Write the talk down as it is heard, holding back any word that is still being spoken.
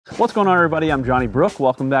What's going on, everybody? I'm Johnny Brook.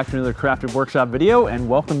 Welcome back to another Crafted Workshop video, and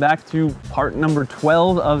welcome back to part number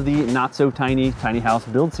 12 of the Not So Tiny Tiny House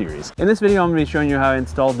build series. In this video, I'm going to be showing you how I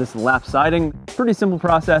installed this lap siding. Pretty simple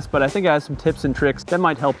process, but I think I have some tips and tricks that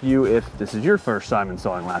might help you if this is your first time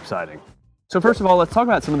installing lap siding. So first of all, let's talk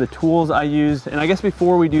about some of the tools I used. And I guess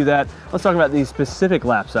before we do that, let's talk about the specific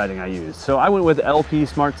lap siding I used. So I went with LP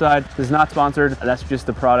Smart Side. This is not sponsored. That's just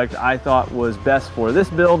the product I thought was best for this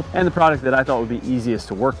build and the product that I thought would be easiest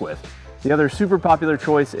to work with. The other super popular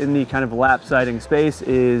choice in the kind of lap siding space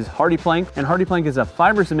is Hardy Plank, and Hardy Plank is a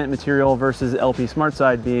fiber cement material versus LP Smart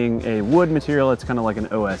Side being a wood material. It's kind of like an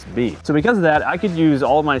OSB. So because of that, I could use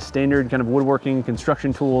all of my standard kind of woodworking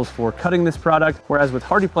construction tools for cutting this product, whereas with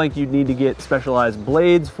Hardy Plank, you'd need to get specialized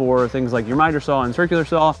blades for things like your miter saw and circular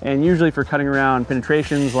saw, and usually for cutting around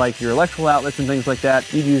penetrations like your electrical outlets and things like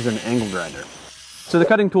that, you'd use an angle grinder. So the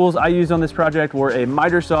cutting tools I used on this project were a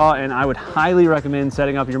miter saw, and I would highly recommend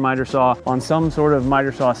setting up your miter saw on some sort of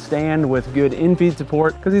miter saw stand with good in-feed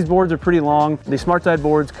support, because these boards are pretty long. The Smart Side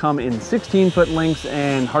boards come in 16-foot lengths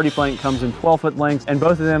and Hardy Plank comes in 12-foot lengths, and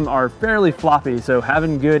both of them are fairly floppy, so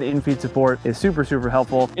having good in-feed support is super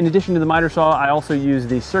helpful. In addition to the miter saw, I also use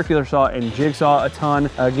the circular saw and jigsaw a ton,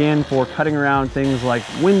 again for cutting around things like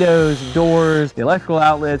windows, doors, the electrical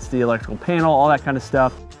outlets, the electrical panel, all that kind of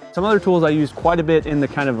stuff. Some other tools I used quite a bit in the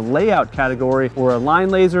kind of layout category were a line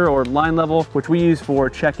laser or line level, which we use for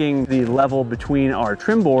checking the level between our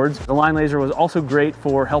trim boards. The line laser was also great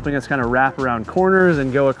for helping us kind of wrap around corners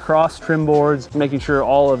and go across trim boards, making sure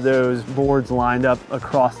all of those boards lined up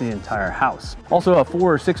across the entire house. Also, a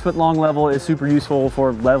 4 or 6 foot long level is super useful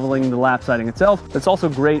for leveling the lap siding itself. It's also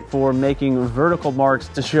great for making vertical marks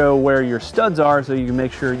to show where your studs are, so you can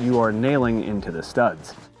make sure you are nailing into the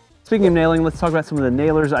studs. Speaking of nailing, let's talk about some of the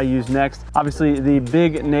nailers I used next. Obviously, the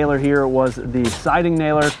big nailer here was the siding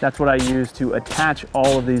nailer. That's what I used to attach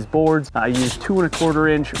all of these boards. I used 2 1/4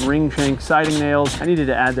 inch ring shank siding nails. I needed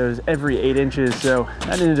to add those every 8 inches, so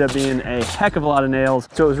that ended up being a heck of a lot of nails.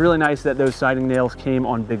 So it was really nice that those siding nails came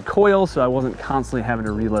on big coils, so I wasn't constantly having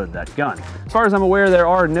to reload that gun. As far as I'm aware, there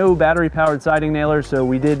are no battery-powered siding nailers, so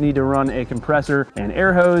we did need to run a compressor and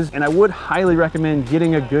air hose, and I would highly recommend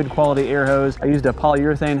getting a good quality air hose. I used a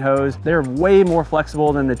polyurethane hose. They're way more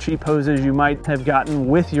flexible than the cheap hoses you might have gotten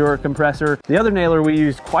with your compressor. The other nailer we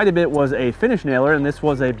used quite a bit was a finish nailer, and this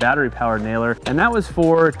was a battery-powered nailer, and that was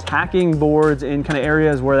for tacking boards in kind of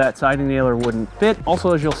areas where that siding nailer wouldn't fit.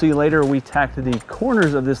 Also, as you'll see later, we tacked the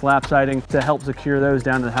corners of this lap siding to help secure those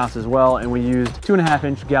down to the house as well, and we used 2 1/2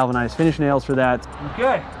 inch galvanized finish nails for that.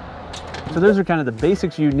 Okay. So those are kind of the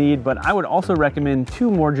basics you need, but I would also recommend 2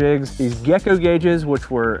 more jigs, these Gecko gauges, which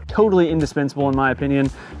were totally indispensable in my opinion,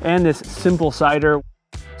 and this simple cider.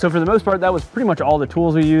 So for the most part, that was pretty much all the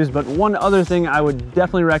tools we used, but one other thing I would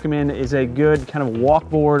definitely recommend is a good kind of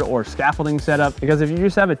walkboard or scaffolding setup, because if you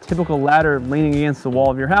just have a typical ladder leaning against the wall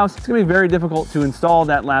of your house, it's gonna be very difficult to install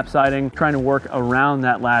that lap siding, trying to work around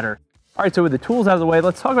that ladder. All right, so with the tools out of the way,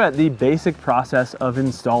 let's talk about the basic process of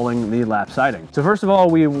installing the lap siding. So first of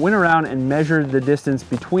all, we went around and measured the distance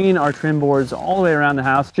between our trim boards all the way around the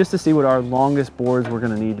house just to see what our longest boards were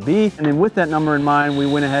gonna need to be. And then with that number in mind, we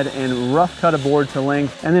went ahead and rough cut a board to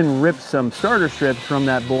length and then ripped some starter strips from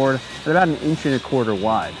that board at about 1 1/4 inches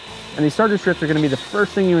wide. And these starter strips are going to be the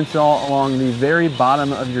first thing you install along the very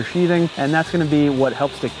bottom of your sheathing, and that's going to be what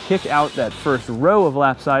helps to kick out that first row of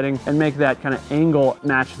lap siding and make that kind of angle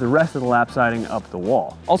match the rest of the lap siding up the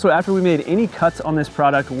wall. Also, after we made any cuts on this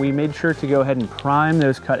product, we made sure to go ahead and prime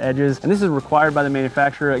those cut edges, and this is required by the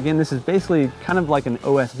manufacturer. Again, this is basically kind of like an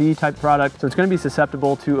OSB type product, so it's going to be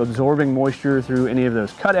susceptible to absorbing moisture through any of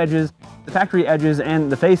those cut edges. The factory edges and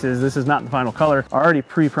the faces, this is not the final color, are already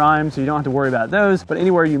pre-primed, so you don't have to worry about those, but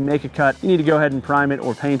anywhere you make a cut, you need to go ahead and prime it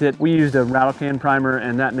or paint it. We used a rattle can primer,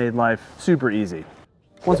 and that made life super easy.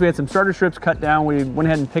 Once we had some starter strips cut down, we went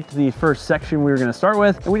ahead and picked the first section we were going to start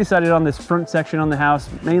with, and we decided on this front section on the house,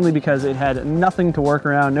 mainly because it had nothing to work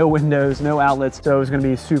around, no windows, no outlets, so it was going to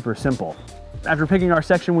be super simple. After picking our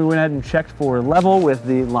section, we went ahead and checked for level with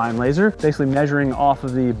the line laser, basically measuring off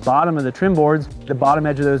of the bottom of the trim boards. The bottom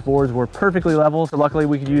edge of those boards were perfectly level, so luckily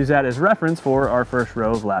we could use that as reference for our first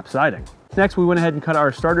row of lap siding. Next, we went ahead and cut our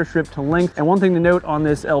starter strip to length. And one thing to note on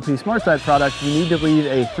this LP Smart Side product, you need to leave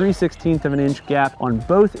a 3/16 of an inch gap on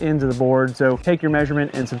both ends of the board. So take your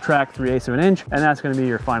measurement and subtract 3/8 of an inch, and that's going to be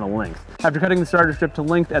your final length. After cutting the starter strip to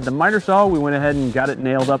length at the miter saw, we went ahead and got it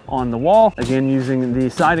nailed up on the wall, again using the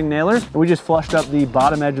siding nailer. And we just flushed up the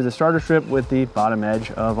bottom edge of the starter strip with the bottom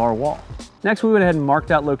edge of our wall. Next, we went ahead and marked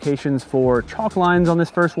out locations for chalk lines on this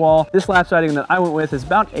first wall. This lap siding that I went with is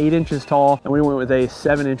about 8 inches tall, and we went with a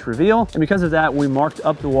 7-inch reveal. And because of that, we marked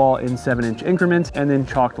up the wall in 7-inch increments and then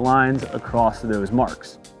chalked lines across those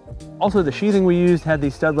marks. Also, the sheathing we used had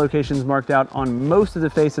these stud locations marked out on most of the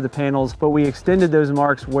face of the panels, but we extended those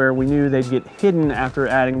marks where we knew they'd get hidden after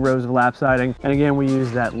adding rows of lap siding. And again, we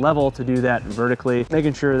used that level to do that vertically,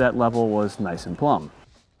 making sure that level was nice and plumb.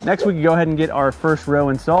 Next, we could go ahead and get our first row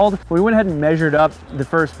installed. We went ahead and measured up the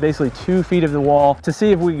first basically 2 feet of the wall to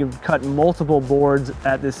see if we could cut multiple boards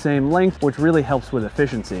at the same length, which really helps with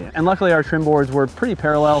efficiency. And luckily our trim boards were pretty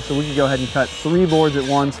parallel, so we could go ahead and cut 3 boards at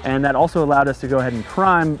once, and that also allowed us to go ahead and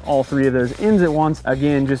prime all 3 of those ends at once,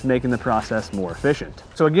 again, just making the process more efficient.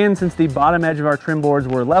 So again, since the bottom edge of our trim boards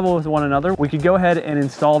were level with one another, we could go ahead and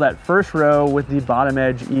install that first row with the bottom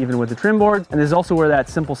edge even with the trim boards. And this is also where that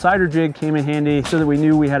simple cider jig came in handy, so that we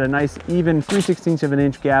knew we had a nice even 3/16 of an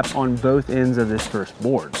inch gap on both ends of this first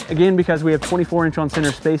board. Again, because we have 24-inch on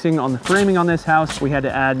center spacing on the framing on this house, we had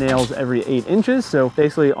to add nails every 8 inches. So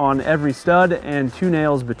basically on every stud and 2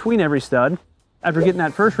 nails between every stud. After getting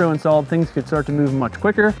that first row installed, things could start to move much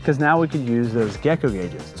quicker because now we could use those Gecko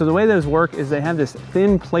gauges. So the way those work is they have this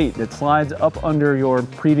thin plate that slides up under your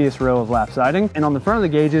previous row of lap siding. And on the front of the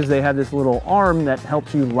gauges, they have this little arm that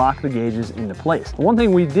helps you lock the gauges into place. One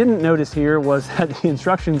thing we didn't notice here was that the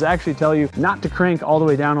instructions actually tell you not to crank all the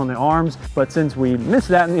way down on the arms. But since we missed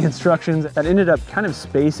that in the instructions, that ended up kind of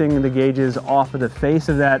spacing the gauges off of the face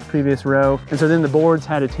of that previous row. And so then the boards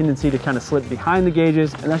had a tendency to kind of slip behind the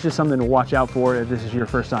gauges. And that's just something to watch out for if this is your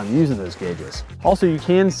first time using those gauges. Also, you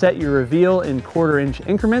can set your reveal in 1/4-inch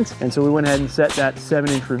increments, and so we went ahead and set that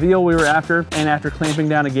 7-inch reveal we were after. And after clamping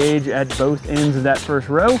down a gauge at both ends of that first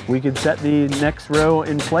row, we could set the next row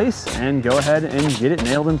in place and go ahead and get it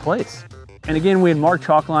nailed in place. And again, we had marked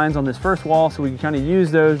chalk lines on this first wall, so we could kind of use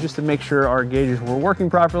those just to make sure our gauges were working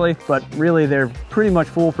properly. But really, they're pretty much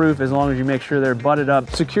foolproof as long as you make sure they're butted up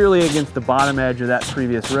securely against the bottom edge of that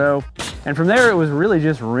previous row. And from there, it was really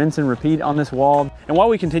just rinse and repeat on this wall. And while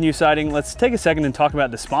we continue siding, let's take a second and talk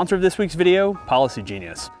about the sponsor of this week's video, Policy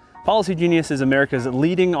Genius. Policy Genius is America's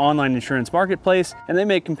leading online insurance marketplace, and they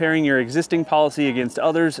make comparing your existing policy against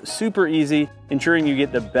others super easy, ensuring you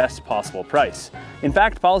get the best possible price. In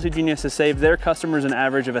fact, Policy Genius has saved their customers an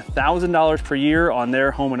average of $1,000 per year on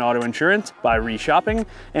their home and auto insurance by reshopping,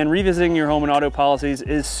 and revisiting your home and auto policies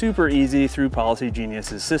is super easy through Policy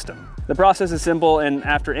Genius's system. The process is simple, and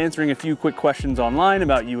after answering a few quick questions online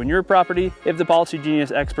about you and your property, if the Policy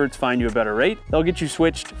Genius experts find you a better rate, they'll get you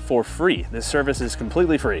switched for free. This service is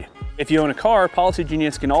completely free. If you own a car, Policy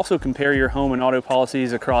Genius can also compare your home and auto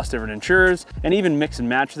policies across different insurers and even mix and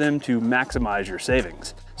match them to maximize your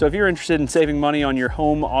savings. So if you're interested in saving money on your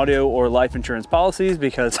home, auto, or life insurance policies,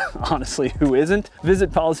 because honestly, who isn't?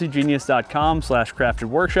 Visit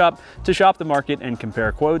policygenius.com/craftedworkshop to shop the market and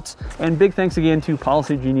compare quotes. And big thanks again to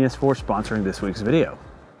Policy Genius for sponsoring this week's video.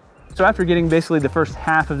 So after getting basically the first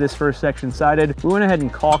half of this first section sided, we went ahead and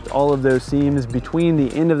caulked all of those seams between the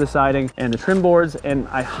end of the siding and the trim boards. And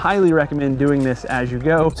I highly recommend doing this as you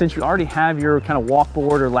go. Since you already have your kind of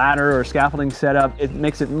walkboard or ladder or scaffolding set up, it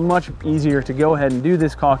makes it much easier to go ahead and do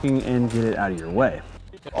this caulking and get it out of your way.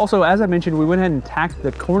 Also, as I mentioned, we went ahead and tacked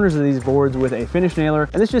the corners of these boards with a finish nailer,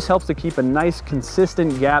 and this just helps to keep a nice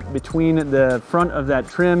consistent gap between the front of that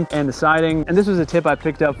trim and the siding. And this was a tip I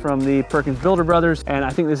picked up from the Perkins Builder Brothers, and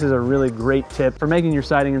I think this is a really great tip for making your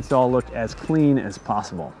siding install look as clean as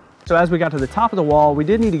possible. So as we got to the top of the wall, we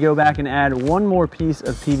did need to go back and add one more piece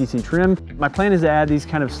of PVC trim. My plan is to add these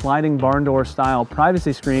kind of sliding barn door style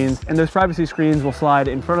privacy screens, and those privacy screens will slide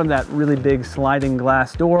in front of that really big sliding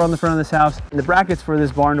glass door on the front of this house. And the brackets for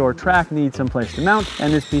this barn door track need someplace to mount,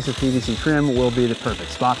 and this piece of PVC trim will be the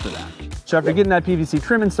perfect spot for that. So after getting that PVC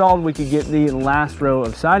trim installed, we could get the last row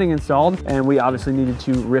of siding installed, and we obviously needed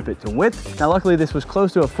to rip it to width. Now luckily this was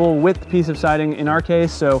close to a full width piece of siding in our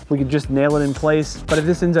case, so we could just nail it in place. But if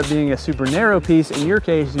this ends up being a super narrow piece, in your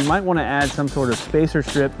case, you might want to add some sort of spacer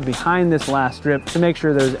strip behind this last strip to make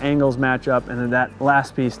sure those angles match up and then that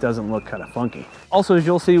last piece doesn't look kind of funky. Also, as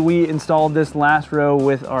you'll see, we installed this last row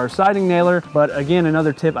with our siding nailer, but again,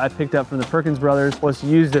 another tip I picked up from the Perkins Brothers was to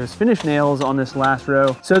use those finish nails on this last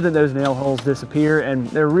row so that those nail holes disappear, and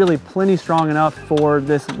they're really plenty strong enough for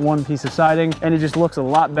this one piece of siding, and it just looks a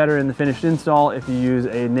lot better in the finished install if you use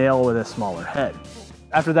a nail with a smaller head.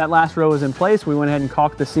 After that last row was in place, we went ahead and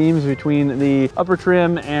caulked the seams between the upper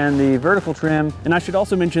trim and the vertical trim. And I should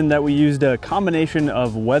also mention that we used a combination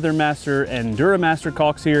of Weathermaster and Duramaster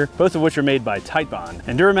caulks here, both of which are made by Titebond.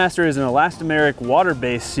 And Duramaster is an elastomeric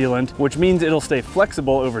water-based sealant, which means it'll stay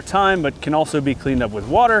flexible over time, but can also be cleaned up with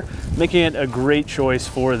water, making it a great choice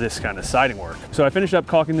for this kind of siding work. So I finished up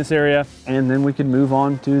caulking this area, and then we could move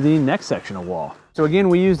on to the next section of wall. So again,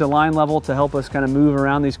 we used a line level to help us kind of move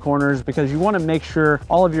around these corners because you want to make sure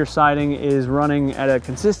all of your siding is running at a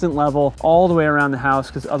consistent level all the way around the house,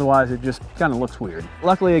 because otherwise it just kind of looks weird.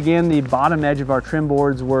 Luckily, again, the bottom edge of our trim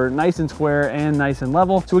boards were nice and square and nice and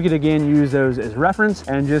level, so we could again use those as reference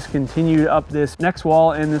and just continue up this next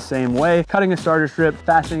wall in the same way, cutting a starter strip,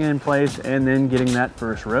 fastening it in place, and then getting that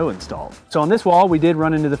first row installed. So on this wall, we did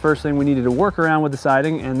run into the first thing we needed to work around with the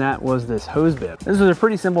siding, and that was this hose bib. This was a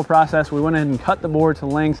pretty simple process. We went ahead and cut the board to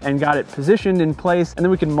length and got it positioned in place, and then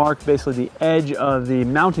we can mark basically the edge of the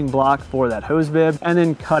mounting block for that hose bib and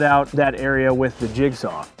then cut out that area with the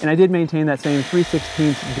jigsaw. And I did maintain that same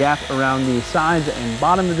 3/16 gap around the sides and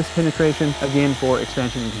bottom of this penetration, again for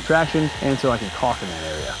expansion and contraction, and so I can caulk in that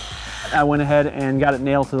area. I went ahead and got it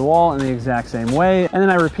nailed to the wall in the exact same way, and then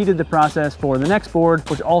I repeated the process for the next board,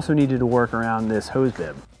 which also needed to work around this hose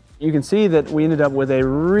bib. You can see that we ended up with a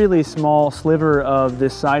really small sliver of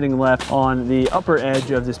this siding left on the upper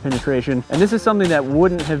edge of this penetration. And this is something that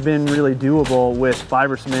wouldn't have been really doable with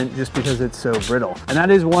fiber cement just because it's so brittle. And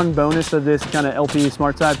that is one bonus of this kind of LP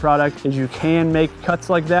SmartSide product, is you can make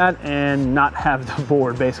cuts like that and not have the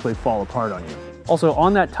board basically fall apart on you. Also,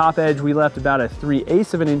 on that top edge, we left about a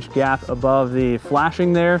 3/8 of an inch gap above the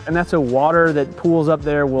flashing there. And that's so water that pools up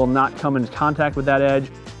there will not come into contact with that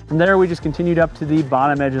edge. From there, we just continued up to the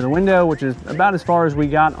bottom edge of the window, which is about as far as we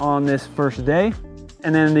got on this first day.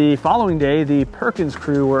 And then the following day, the Perkins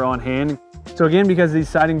crew were on hand. So again, because these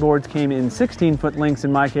siding boards came in 16-foot lengths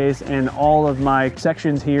in my case, and all of my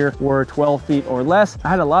sections here were 12 feet or less, I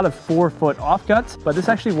had a lot of 4-foot offcuts, but this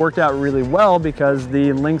actually worked out really well because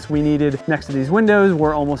the lengths we needed next to these windows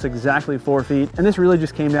were almost exactly 4 feet. And this really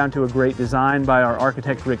just came down to a great design by our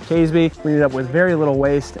architect, Rick Caseby. We ended up with very little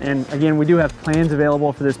waste. And again, we do have plans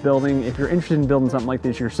available for this building if you're interested in building something like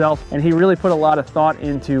this yourself. And he really put a lot of thought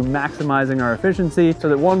into maximizing our efficiency so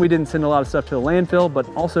that, one, we didn't send a lot of stuff to the landfill, but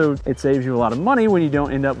also it saves you a lot of money when you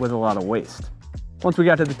don't end up with a lot of waste. Once we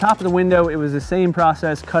got to the top of the window, it was the same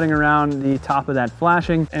process, cutting around the top of that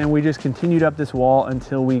flashing, and we just continued up this wall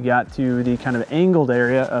until we got to the kind of angled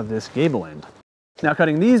area of this gable end. Now,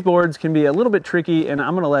 cutting these boards can be a little bit tricky, and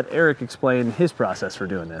I'm going to let Eric explain his process for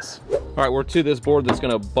doing this. All right, we're to this board that's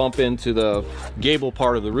going to bump into the gable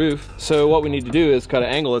part of the roof. So what we need to do is cut an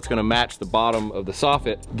angle that's going to match the bottom of the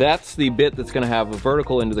soffit. That's the bit that's going to have a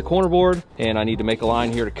vertical into the corner board, and I need to make a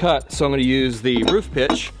line here to cut. So I'm going to use the roof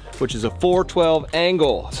pitch, which is a 4/12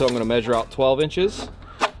 angle. So I'm going to measure out 12 inches,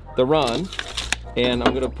 the run, and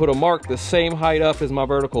I'm going to put a mark the same height up as my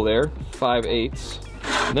vertical there, 5/8.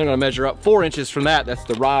 And then I'm going to measure up 4 inches from that. That's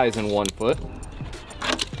the rise in 1 foot.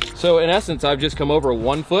 So in essence, I've just come over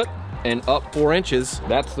 1 foot and up 4 inches.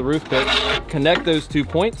 That's the roof pitch. Connect those 2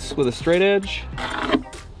 points with a straight edge.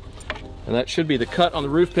 And that should be the cut on the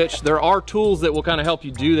roof pitch. There are tools that will kind of help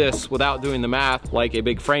you do this without doing the math, like a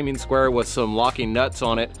big framing square with some locking nuts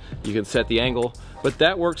on it. You can set the angle, but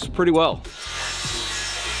that works pretty well.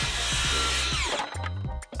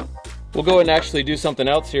 We'll go ahead and actually do something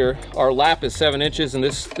else here. Our lap is 7 inches and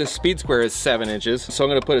this speed square is 7 inches. So I'm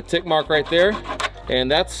gonna put a tick mark right there.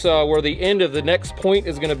 And that's where the end of the next point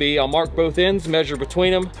is gonna be. I'll mark both ends, measure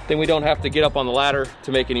between them. Then we don't have to get up on the ladder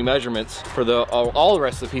to make any measurements for all the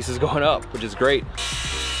rest of the pieces going up, which is great.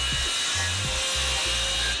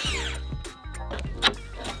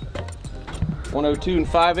 .102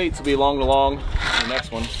 5/8 will be along the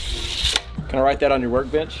next one. Can I write that on your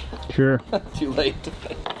workbench? Sure. Too late.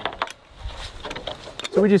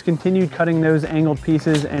 So we just continued cutting those angled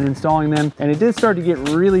pieces and installing them. And it did start to get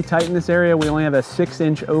really tight in this area. We only have a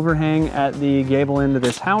 6-inch overhang at the gable end of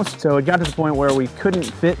this house. So it got to the point where we couldn't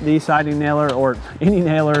fit the siding nailer or any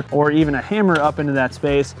nailer or even a hammer up into that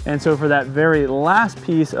space. And so for that very last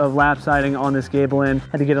piece of lap siding on this gable end,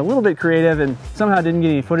 had to get a little bit creative, and somehow didn't get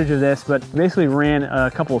any footage of this, but basically ran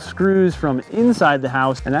a couple of screws from inside the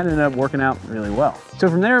house, and that ended up working out really well. So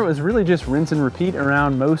from there, it was really just rinse and repeat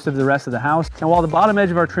around most of the rest of the house. And while the bottom edge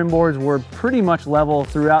of our trim boards were pretty much level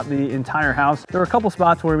throughout the entire house, there were a couple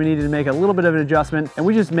spots where we needed to make a little bit of an adjustment, and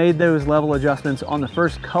we just made those level adjustments on the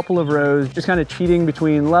first couple of rows, just kind of cheating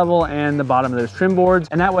between level and the bottom of those trim boards.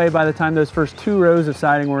 And that way, by the time those first 2 rows of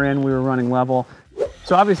siding were in, we were running level.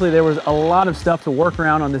 So obviously there was a lot of stuff to work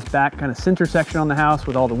around on this back kind of center section on the house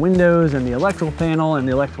with all the windows and the electrical panel and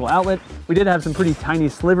the electrical outlet. We did have some pretty tiny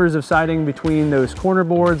slivers of siding between those corner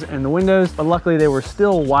boards and the windows, but luckily they were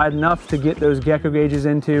still wide enough to get those Gecko gauges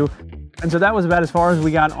into. And so that was about as far as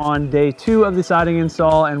we got on day 2 of the siding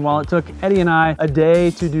install. And while it took Eddie and I a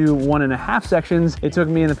day to do 1.5 sections, it took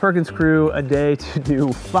me and the Perkins crew a day to do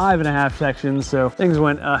 5.5 sections. So things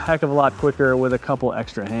went a heck of a lot quicker with a couple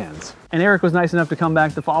extra hands. And Eric was nice enough to come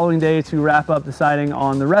back the following day to wrap up the siding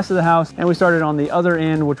on the rest of the house. And we started on the other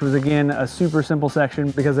end, which was again a super simple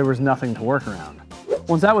section because there was nothing to work around.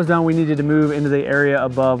 Once that was done, we needed to move into the area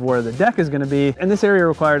above where the deck is going to be, and this area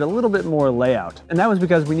required a little bit more layout. And that was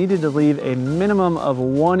because we needed to leave a minimum of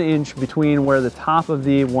 1 inch between where the top of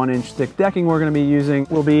the 1-inch thick decking we're going to be using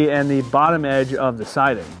will be and the bottom edge of the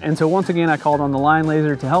siding. And so once again, I called on the line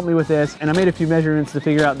laser to help me with this, and I made a few measurements to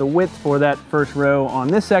figure out the width for that first row on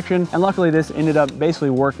this section. And luckily this ended up basically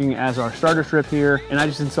working as our starter strip here, and I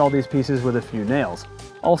just installed these pieces with a few nails.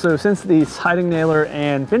 Also, since the siding nailer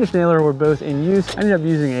and finish nailer were both in use, I ended up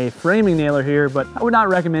using a framing nailer here, but I would not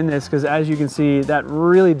recommend this because as you can see, that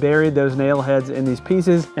really buried those nail heads in these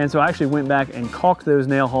pieces. And so I actually went back and caulked those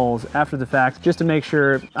nail holes after the fact just to make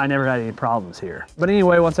sure I never had any problems here. But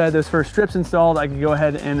anyway, once I had those first strips installed, I could go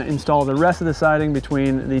ahead and install the rest of the siding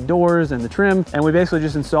between the doors and the trim. And we basically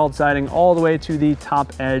just installed siding all the way to the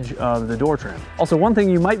top edge of the door trim. Also, one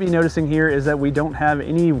thing you might be noticing here is that we don't have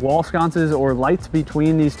any wall sconces or lights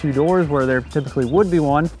between these 2 doors where there typically would be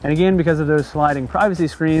one. And again, because of those sliding privacy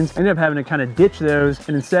screens, I ended up having to kind of ditch those.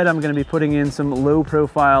 And instead, I'm going to be putting in some low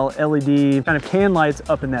profile LED kind of can lights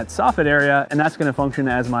up in that soffit area. And that's going to function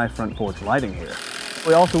as my front porch lighting here.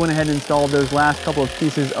 We also went ahead and installed those last couple of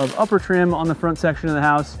pieces of upper trim on the front section of the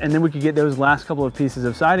house. And then we could get those last couple of pieces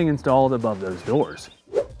of siding installed above those doors.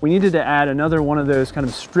 We needed to add another one of those kind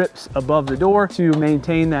of strips above the door to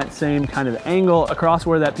maintain that same kind of angle across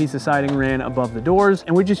where that piece of siding ran above the doors.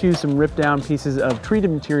 And we just used some ripped down pieces of treated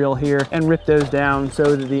material here and ripped those down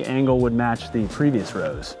so that the angle would match the previous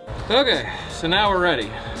rows. Okay, so now we're ready.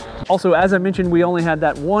 Also, as I mentioned, we only had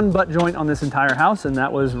that one butt joint on this entire house, and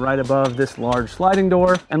that was right above this large sliding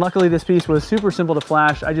door. And luckily this piece was super simple to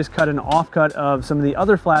flash. I just cut an offcut of some of the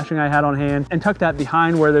other flashing I had on hand and tucked that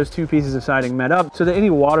behind where those 2 pieces of siding met up so that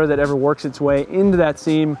any water that ever works its way into that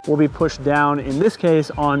seam will be pushed down, in this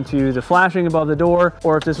case, onto the flashing above the door,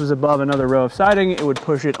 or if this was above another row of siding, it would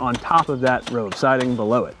push it on top of that row of siding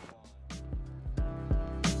below it.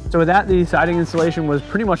 So with that, the siding installation was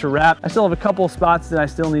pretty much a wrap. I still have a couple spots that I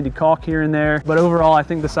still need to caulk here and there, but overall I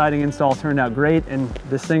think the siding install turned out great, and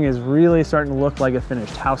this thing is really starting to look like a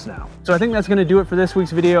finished house now. So I think that's gonna do it for this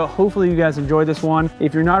week's video. Hopefully you guys enjoyed this one.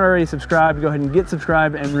 If you're not already subscribed, go ahead and get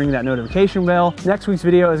subscribed and ring that notification bell. Next week's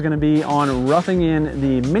video is gonna be on roughing in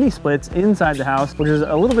the mini splits inside the house, which is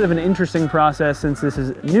a little bit of an interesting process since this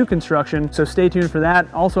is new construction. So stay tuned for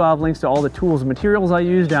that. Also, I'll have links to all the tools and materials I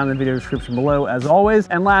use down in the video description below as always.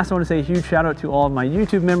 And last, I want to say a huge shout out to all of my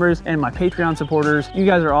YouTube members and my Patreon supporters. You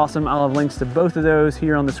guys are awesome. I'll have links to both of those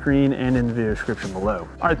here on the screen and in the video description below.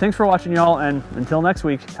 All right, thanks for watching, y'all, and until next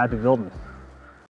week, happy building.